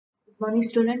Morning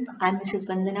student, I am Mrs.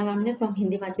 Vandana Gamne from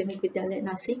Hindi Madhyamik Vidyalaya,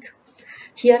 Nashik.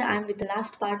 Here I am with the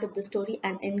last part of the story,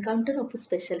 An Encounter of a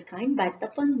Special Kind by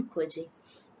Tapan Mukherjee.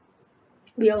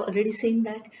 We have already seen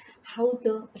that how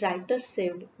the writer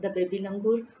saved the baby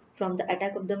langur from the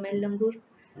attack of the male langur,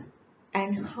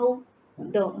 and how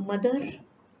the mother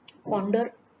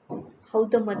pondered, how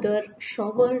the mother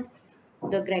showered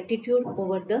the gratitude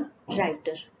over the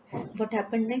writer. What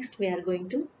happened next we are going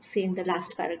to see in the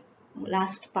last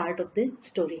part of the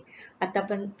story.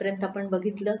 आतापर्यंत आपण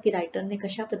बघितलं की रायटरने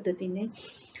कशा पद्धतीने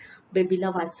बेबीला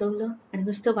वाचवलं आणि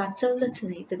नुसतं वाचवलंच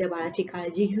नाही तर त्या बाळाची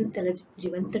काळजी घेऊन त्याला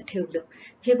जिवंत ठेवलं.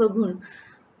 हे बघून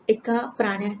एका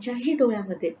प्राण्याच्याही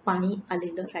डोळ्यामध्ये पाणी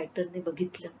आलेलं रायटरने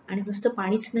बघितलं आणि नुसतं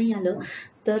पाणीच नाही आलं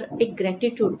तर एक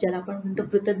ग्रॅटिट्यूड ज्याला आपण म्हणतो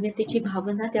कृतज्ञतेची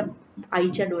भावना त्या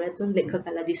आईच्या डोळ्यातून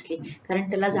लेखकाला दिसली. कारण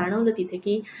त्याला जाणवलं तिथे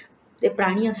की ते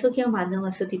प्राणी असो किंवा मानव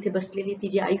असो तिथे बसलेली ती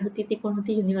जी आई होती ती कोण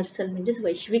होती, युनिव्हर्सल म्हणजेच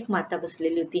वैश्विक माता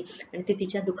बसलेली होती आणि ती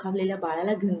तिच्या दुखावलेल्या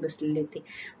बाळाला घेऊन बसलेली होती.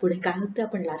 पुढे काय होतं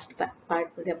आपण लास्ट पार्ट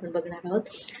मध्ये आपण बघणार आहोत.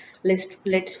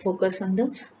 Let's focus on the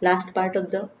last part of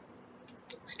the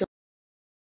story.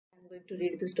 I'm going to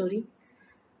read the story.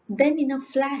 Then in a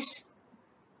flash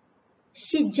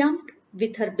she jumped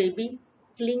with her baby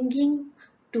clinging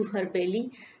to her belly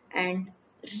and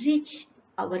reached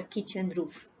our kitchen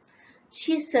roof.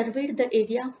 She surveyed the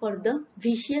area for the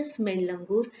vicious male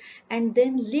langur and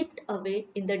then leaped away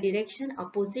in the direction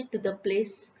opposite to the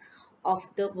place of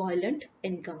the violent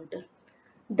encounter.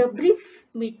 The brief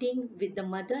meeting with the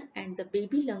mother and the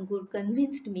baby langur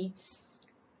convinced me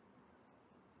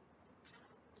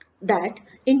that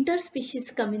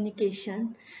interspecies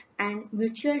communication and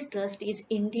mutual trust is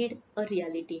indeed a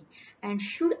reality, and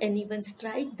should anyone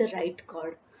strike the right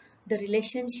chord, the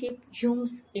relationship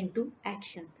zooms into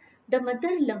action. The mother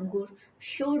langur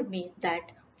showed me that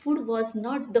food was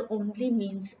not the only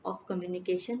means of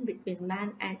communication between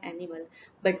man and animal,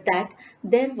 but that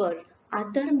there were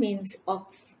other means of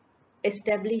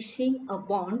establishing a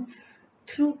bond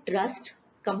through trust,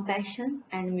 compassion,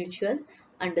 and mutual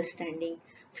understanding.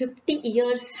 50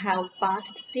 years have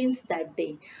passed since that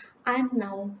day. I am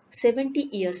now 70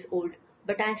 years old,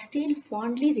 but I still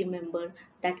fondly remember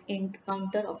that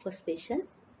encounter of a special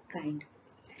kind.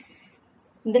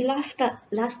 The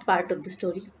last part of the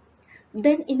story.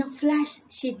 Then in a flash,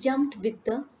 she jumped with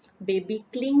the baby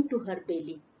clinging to her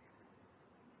belly.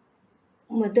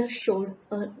 Mother showed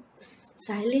a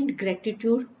silent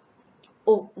gratitude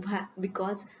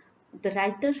because the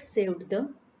writer saved the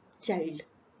child.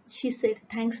 She said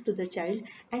thanks to the child,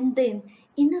 and then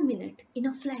in a minute, in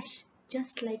a flash,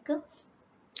 just like a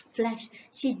flash,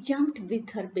 she jumped with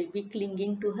her baby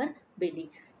clinging to her belly.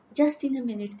 Just in a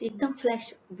minute, एकदम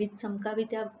flash with समकावी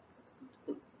त्या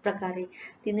प्रकारे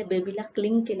तिने बेबीला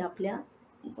cling केलं, आपल्या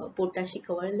पोटाशी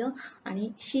कवळलं आणि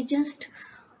शी just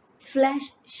flash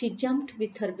she jumped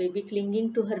with her baby clinging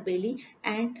to her belly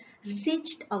and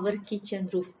reached our kitchen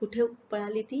roof. कुठे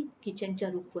पळाली ती? किचनच्या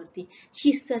रूफ वरती.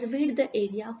 She surveyed the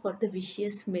area for the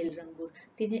vicious male langur.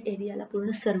 तिने एरियाला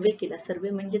पूर्ण सर्वे केला. सर्वे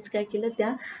म्हणजेच काय केलं,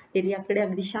 त्या एरियाकडे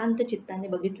अगदी शांत चित्ताने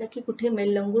बघितलं की कुठे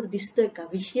मेल लंगूर दिसतोय का.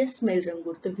 विशियस मेल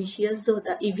लंगूर, तो विशियस जो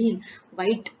होता इव्हिल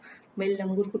वाईट मेल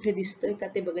लंगूर कुठे दिसतोय का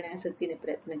ते बघण्याचा तिने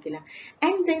प्रयत्न केला.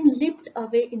 And then leaped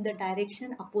away in the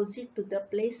direction opposite to the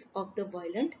place of the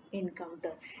violent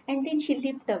encounter. And then she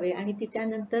leaped away आणि ती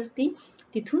त्यानंतर ती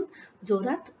तिथून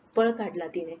जोरात पळ काढला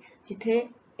तिने. जिथे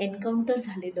एन्काउंटर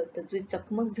झालेलं होतं, जी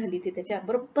चकमक झाली ती त्याच्या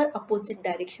बरोबर अपोजिट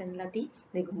डायरेक्शनला ती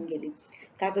निघून गेली.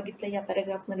 काय बघितलं या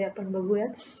पॅराग्राफ मध्ये आपण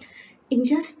बघूयात. In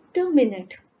just a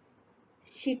minute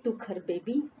she took her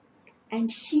baby and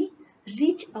she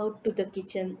reached out to the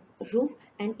kitchen roof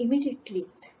and immediately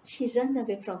she ran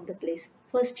away from the place.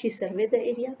 First she surveyed the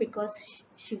area because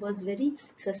she was very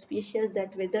suspicious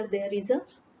that whether there is a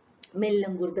male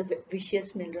langur, the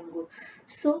vicious male langur.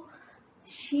 So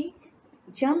she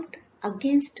jumped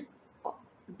against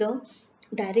the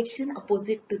direction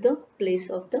opposite to the place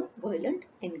of the violent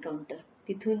encounter.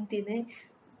 तिथून तिने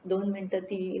 2 मिनिटं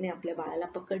तिने आपल्या बाळाला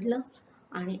पकडलं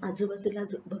आणि आजूबाजूला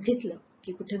बघितलं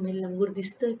की कुठे मेल लंगूर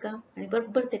दिसतोय का आणि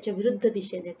बरोबर त्याच्या विरुद्ध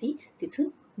दिशेने ती तिथून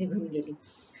निघून गेली.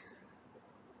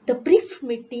 The brief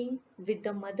meeting with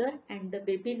the mother and the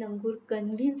baby langur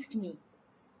convinced me.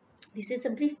 This is a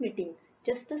brief meeting,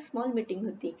 just a small meeting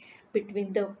होती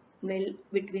between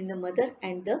the mother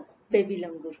and the baby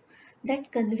langur.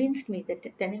 That convinced me, that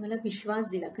त्याने मला विश्वास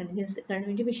दिला, convince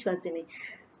म्हणजे विश्वास देणे,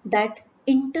 that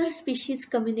Interspecies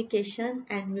communication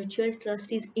and mutual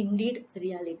trust is indeed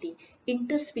reality.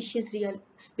 Interspecies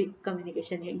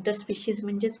communication, interspecies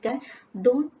म्हणजेच काय,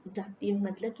 दोन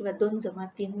जातींमधलं किंवा दोन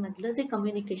जमातींमधलं जे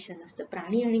कम्युनिकेशन असतं,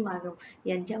 प्राणी आणि मानव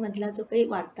यांच्यामधला जो काही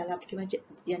वार्तालाप किंवा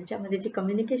यांच्यामध्ये जे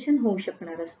कम्युनिकेशन होऊ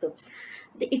शकणार असतं,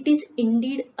 it is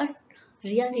indeed a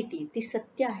reality, ती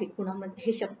सत्य आहे. कुणामध्ये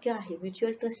हे शक्य आहे.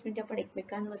 म्युच्युअल ट्रस्ट म्हणजे आपण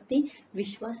एकमेकांवरती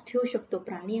विश्वास ठेवू शकतो.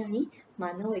 प्राणी आणि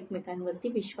मानव एकमेकांवरती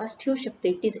विश्वास ठेवू शकते.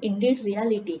 It is Indeed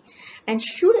reality. And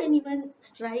should anyone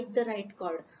strike the right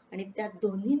cord, आणि त्या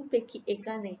दोन्हींपैकी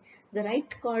एकाने द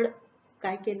राईट कॉर्ड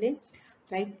काय केले,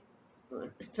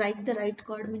 स्ट्राईक द राईट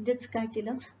कॉर्ड म्हणजेच काय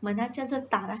केलं, मनाच्या जर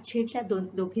तारा छेडल्या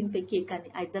दोघींपैकी एकाने,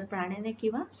 आयदर प्राण्याने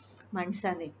किंवा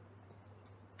माणसाने,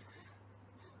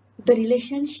 the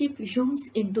relationship zooms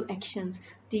into actions.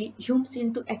 ती zooms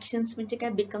into actions म्हणजे काय,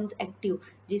 becomes active.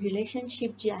 जी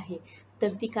रिलेशनशिप जी आहे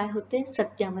तर ती काय होते,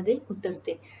 सत्यामध्ये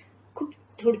उतरते. खूप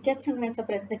थोडक्यात सांगण्याचा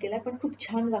प्रयत्न केला, पण खूप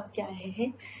छान वाक्य आहे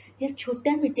हे. या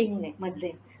छोट्या मीटिंगने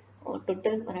मधले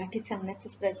टोटल मराठीत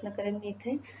सांगण्याचा प्रयत्न करेन मी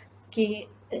इथे, की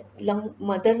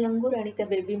मदर लंगूर आणि त्या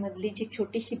बेबी मधली जी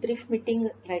छोटीशी ब्रीफ मीटिंग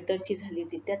रायटरची झाली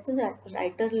होती, त्यातून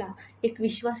रायटरला एक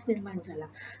विश्वास निर्माण झाला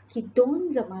की दोन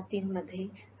जमातींमध्ये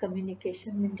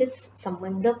कम्युनिकेशन म्हणजेच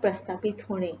संबंध प्रस्थापित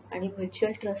होणे आणि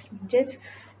म्युच्युअल ट्रस्ट म्हणजेच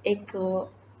एक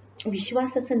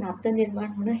विश्वासाचं नातं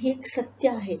निर्माण होणं हे एक सत्य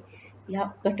आहे. या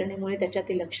घटनेमुळे त्याच्या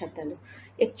ते लक्षात आलं.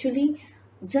 ऍक्च्युली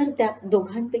जर त्या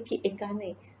दोघांपैकी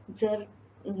एकाने जर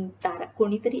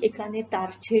कोणीतरी एकाने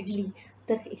तार छेडली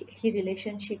तर ही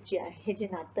रिलेशनशिप जी आहे, हे जे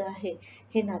नातं आहे,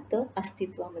 हे नातं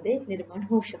अस्तित्वामध्ये निर्माण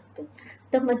होऊ शकतं.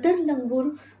 The mother langur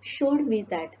showed me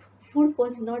that food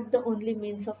was not the only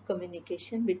means of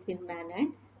communication between man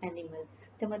and animal.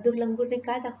 त्या मधुर लंगूरने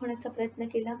काय दाखवण्याचा प्रयत्न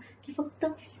केला की फक्त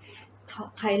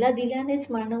खायला दिल्यानेच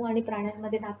मानव आणि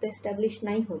प्राण्यांमध्ये नातं एस्टॅब्लिश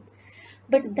नाही होत,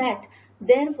 but that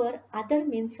there were other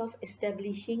means of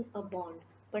establishing a bond.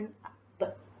 पण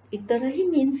इतरही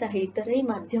मीन्स आहे, इतरही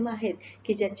माध्यम आहेत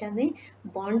की ज्याच्याने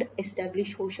बॉन्ड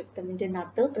एस्टॅब्लिश होऊ शकतं, म्हणजे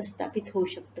नातं प्रस्थापित होऊ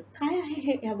शकतं. काय आहे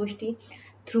हे ह्या गोष्टी?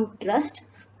 Through trust,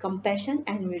 compassion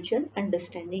and mutual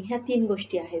understanding. ह्या तीन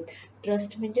गोष्टी आहेत.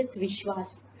 ट्रस्ट म्हणजेच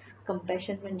विश्वास,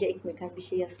 कंपॅशन म्हणजे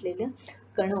एकमेकांविषयी असलेलं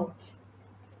कणव,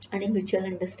 आणि म्युच्युअल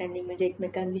अंडरस्टँडिंग म्हणजे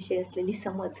एकमेकांविषयी असलेली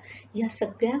समज. या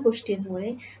सगळ्या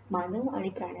गोष्टींमुळे मानव आणि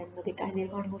प्राण्यांमध्ये काय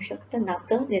निर्माण होऊ शकतं,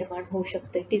 नातं निर्माण होऊ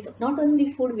शकतं. It is not only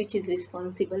food which is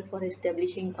responsible for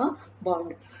establishing a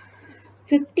bond.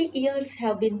 50 years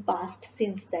have been passed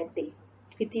since that day.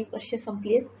 किती वर्ष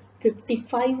संपली आहेत?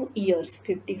 55 years.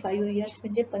 55 years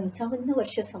म्हणजे 55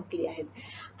 वर्ष संपली आहेत.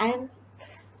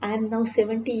 I am now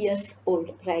 70 years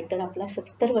old. Writer आपला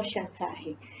 70 वर्षांचा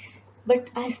आहे. But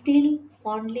I still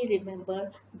fondly remember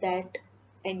that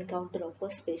encounter of a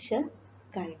special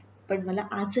kind. पण मला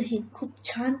आजही खूप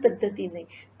छान पद्धतीने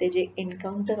ते जे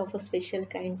encounter of a special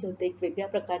kind होते, एक वेगळ्या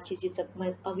प्रकारची जी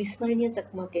चकमक, अविस्मरणीय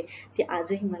चकमक आहे, ती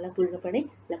आजही मला पूर्णपणे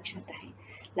लक्षात आहे.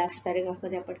 लास्ट पॅरेग्राफ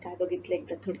मध्ये आपण काय बघितलं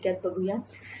एकदा थोडक्यात बघूया.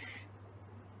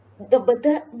 The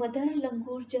mother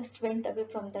langur just went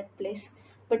away from that place,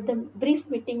 but the brief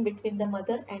meeting between the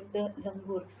mother and the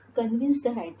langur convinced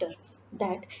the writer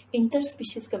that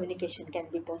interspecies communication can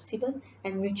be possible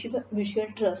and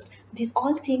mutual trust. These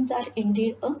all things are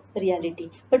indeed a reality.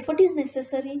 But what is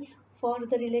necessary for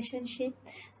the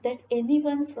relationship? That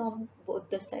anyone from both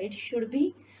the sides should be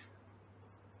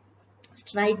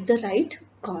strike the right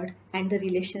chord and the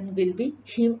relation will be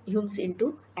hums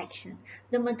into action.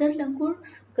 The mother langur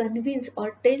convinces or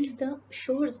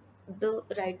shows the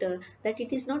writer that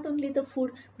it is not only the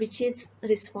food which is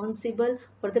responsible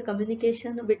for the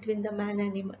communication between the man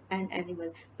and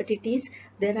animal, but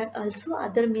there are also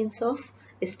other means of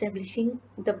establishing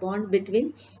the bond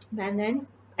between man and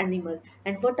animal.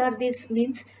 And what are these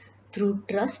means? Through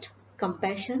trust,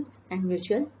 compassion and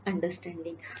mutual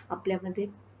understanding. आपल्यामध्ये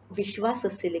विश्वास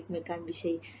असेल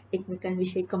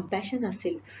एकमेकांविषयी compassion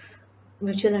असेल,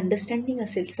 mutual understanding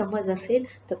असेल, समज असेल,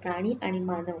 तर प्राणी आणि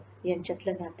मानव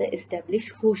यांच्यातलं नातं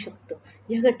एस्टॅब्लिश होऊ शकतं.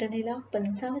 या घटनेला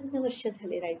 55 वर्ष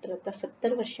झाले. रायटर आता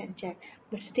 70 वर्षांचे आहेत,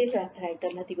 बट स्टील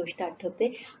रायटरला ती गोष्ट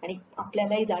आठवते आणि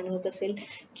आपल्यालाही जाणवत असेल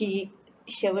की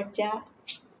शेवटच्या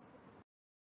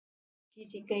ही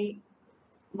जी काही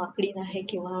माकडीन आहे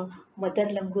किंवा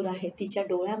मदर लंगूर आहे, तिच्या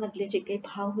डोळ्यामधले जे काही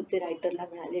भाव होते रायटरला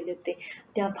मिळालेले होते,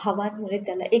 त्या भावांमुळे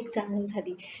त्याला एक जाणीव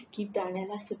झाली की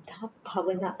प्राण्याला सुद्धा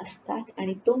भावना असतात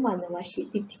आणि तो मानवाशी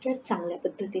तितक्याच चांगल्या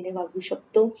पद्धतीने वागू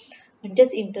शकतो.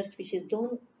 म्हणजेच इंटरस्पिशीज,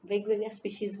 दोन वेगवेगळ्या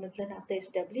स्पीशीज मधलं नातं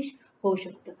एस्टॅब्लिश होऊ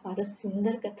शकतं. फारच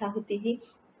सुंदर कथा होती ही.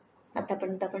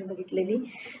 आतापर्यंत आपण बघितलेली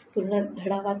पूर्ण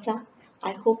धडा वाचा.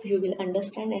 I hope you will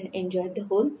understand and enjoy the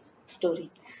hole story.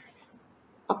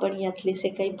 आपण यातले जे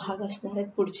काही भाग असणार आहेत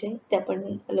पुढचे ते आपण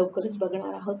लवकरच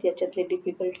बघणार आहोत. याच्यातले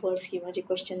डिफिकल्ट वर्ड्स किंवा जे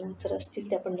क्वेश्चन आन्सर असतील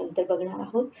ते आपण नंतर बघणार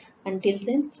आहोत. Until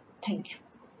then, thank you.